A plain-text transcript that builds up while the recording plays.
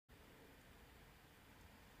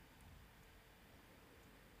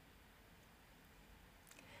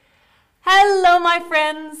Hello, my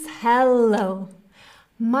friends. Hello.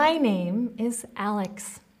 My name is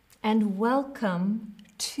Alex, and welcome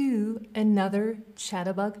to another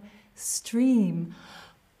Chatterbug stream.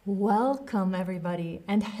 Welcome, everybody,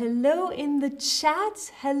 and hello in the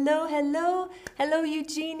chat. Hello, hello. Hello,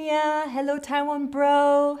 Eugenia. Hello, Taiwan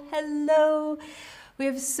Bro. Hello. We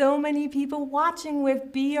have so many people watching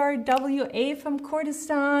with BRWA from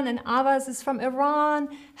Kurdistan and Abbas is from Iran.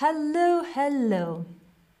 Hello, hello.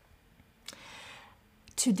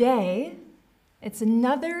 Today, it's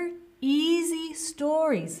another easy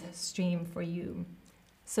stories stream for you.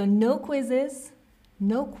 So no quizzes,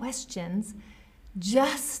 no questions,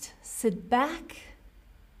 just sit back,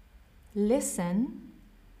 listen,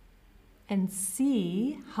 and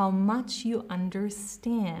see how much you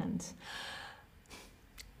understand.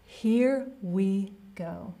 Here we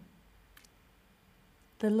go.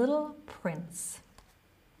 The Little Prince.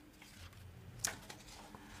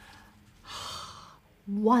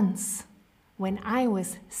 Once, when I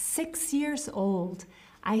was 6 years old,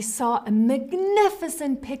 I saw a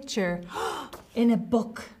magnificent picture in a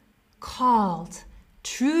book called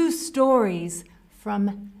True Stories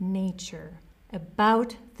from Nature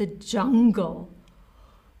about the jungle.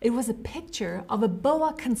 It was a picture of a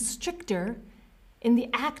boa constrictor in the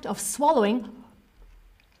act of swallowing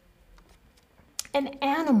an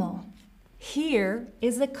animal. Here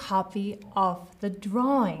is a copy of the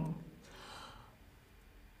drawing.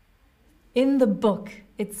 In the book,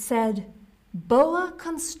 it said, boa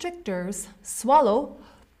constrictors swallow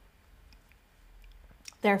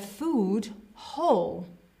their food whole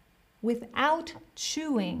without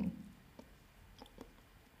chewing.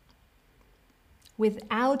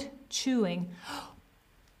 Without chewing.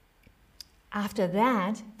 After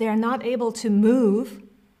that, they are not able to move,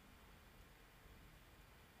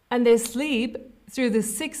 and they sleep through the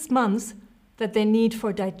 6 months that they need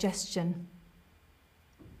for digestion.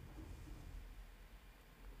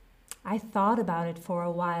 I thought about it for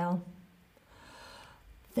a while.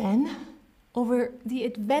 Then, over the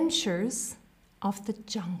adventures of the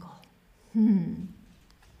jungle. And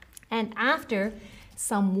after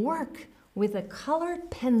some work with a colored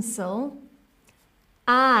pencil,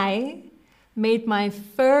 I made my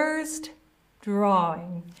first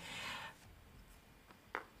drawing.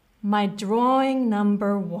 My drawing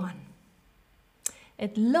number 1.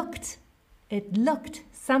 It looked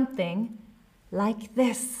something like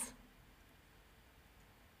this.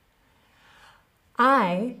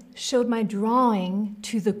 I showed my drawing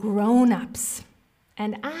to the grown-ups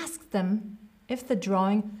and asked them if the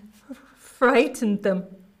drawing frightened them.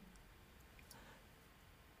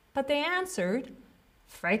 But they answered,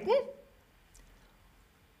 frightened?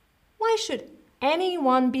 Why should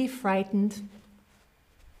anyone be frightened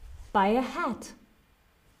by a hat?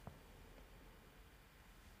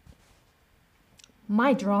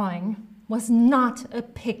 My drawing was not a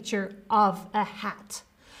picture of a hat.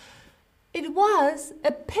 It was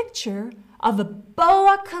a picture of a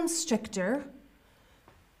boa constrictor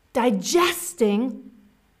digesting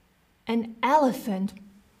an elephant.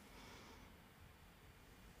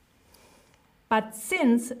 But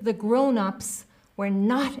since the grown-ups were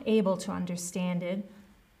not able to understand it,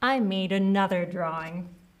 I made another drawing.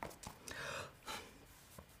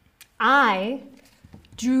 I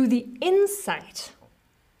drew the inside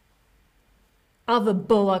of a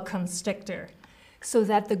boa constrictor so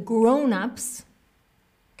that the grown-ups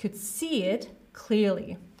could see it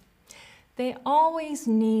clearly. They always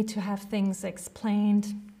need to have things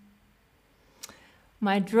explained.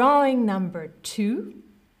 My drawing number 2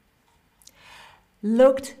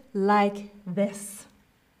 looked like this.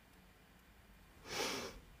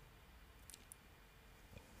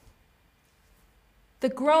 The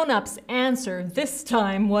grown-ups' answer this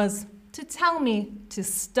time was to tell me to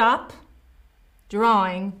stop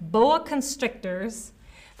drawing boa constrictors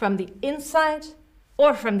from the inside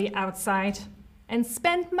or from the outside and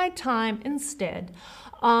spend my time instead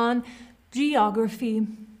on geography,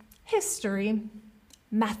 history,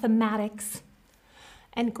 mathematics,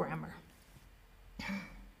 and grammar.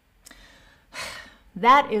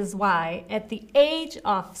 That is why at the age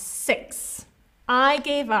of 6, I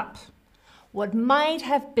gave up what might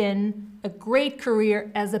have been a great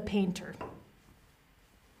career as a painter.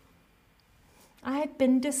 I had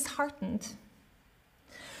been disheartened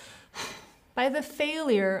by the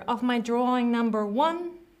failure of my drawing number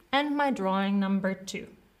 1 and my drawing number 2.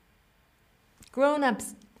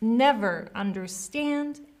 Grown-ups never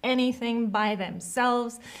understand anything by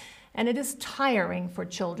themselves, and it is tiring for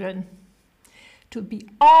children to be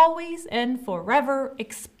always and forever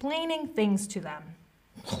explaining things to them.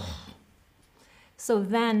 So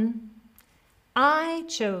then I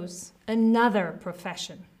chose another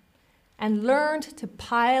profession and learned to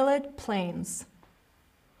pilot planes.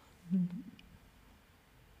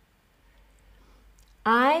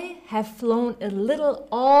 I have flown a little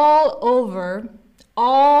all over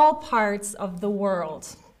all parts of the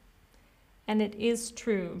world. And it is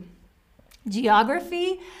true.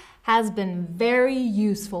 Geography has been very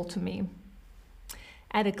useful to me.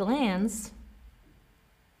 At a glance,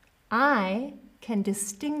 I can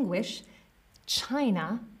distinguish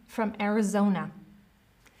China from Arizona.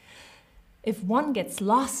 If one gets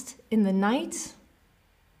lost in the night,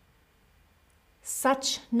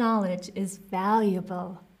 such knowledge is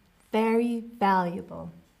valuable, very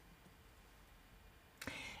valuable.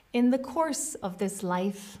 In the course of this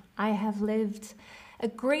life, I have lived a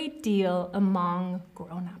great deal among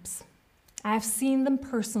grown-ups. I have seen them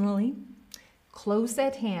personally, close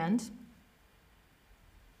at hand,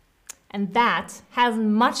 and that has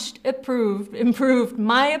much improved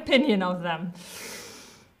my opinion of them.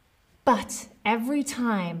 But every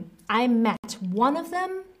time I met one of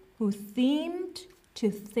them who seemed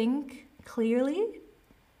to think clearly,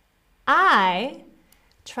 I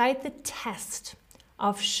tried the test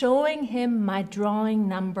of showing him my drawing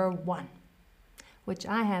number 1, which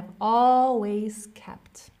I have always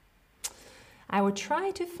kept. I would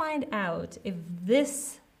try to find out if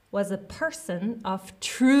this was a person of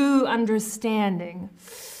true understanding.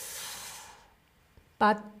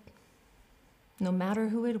 But no matter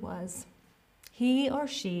who it was, he or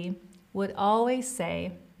she would always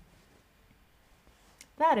say,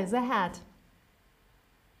 "That is a hat."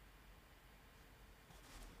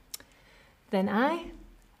 Then I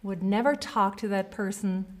would never talk to that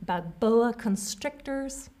person about boa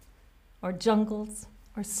constrictors or jungles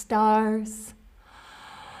or stars.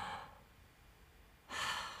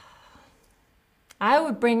 I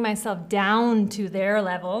would bring myself down to their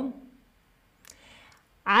level.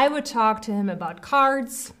 I would talk to him about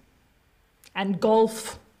cards and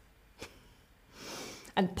golf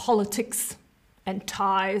and politics and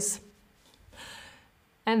ties.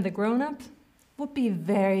 And the grown-up would be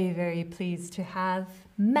very, very pleased to have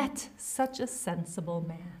met such a sensible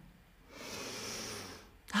man.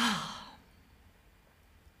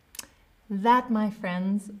 That, my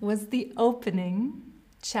friends, was the opening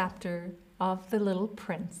chapter of The Little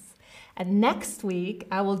Prince. And next week,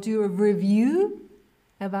 I will do a review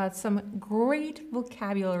about some great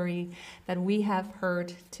vocabulary that we have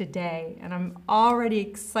heard today. And I'm already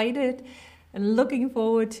excited and looking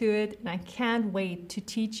forward to it. And I can't wait to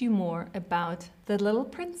teach you more about The Little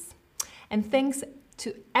Prince. And thanks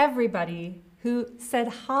to everybody who said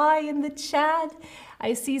hi in the chat.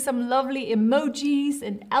 I see some lovely emojis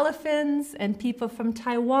and elephants and people from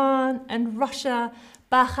Taiwan and Russia,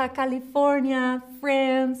 Baja California,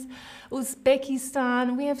 France,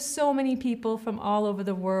 Uzbekistan. We have so many people from all over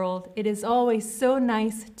the world. It is always so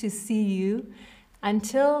nice to see you.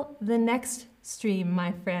 Until the next stream,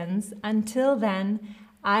 my friends. Until then,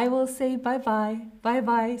 I will say bye-bye.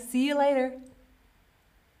 Bye-bye. See you later.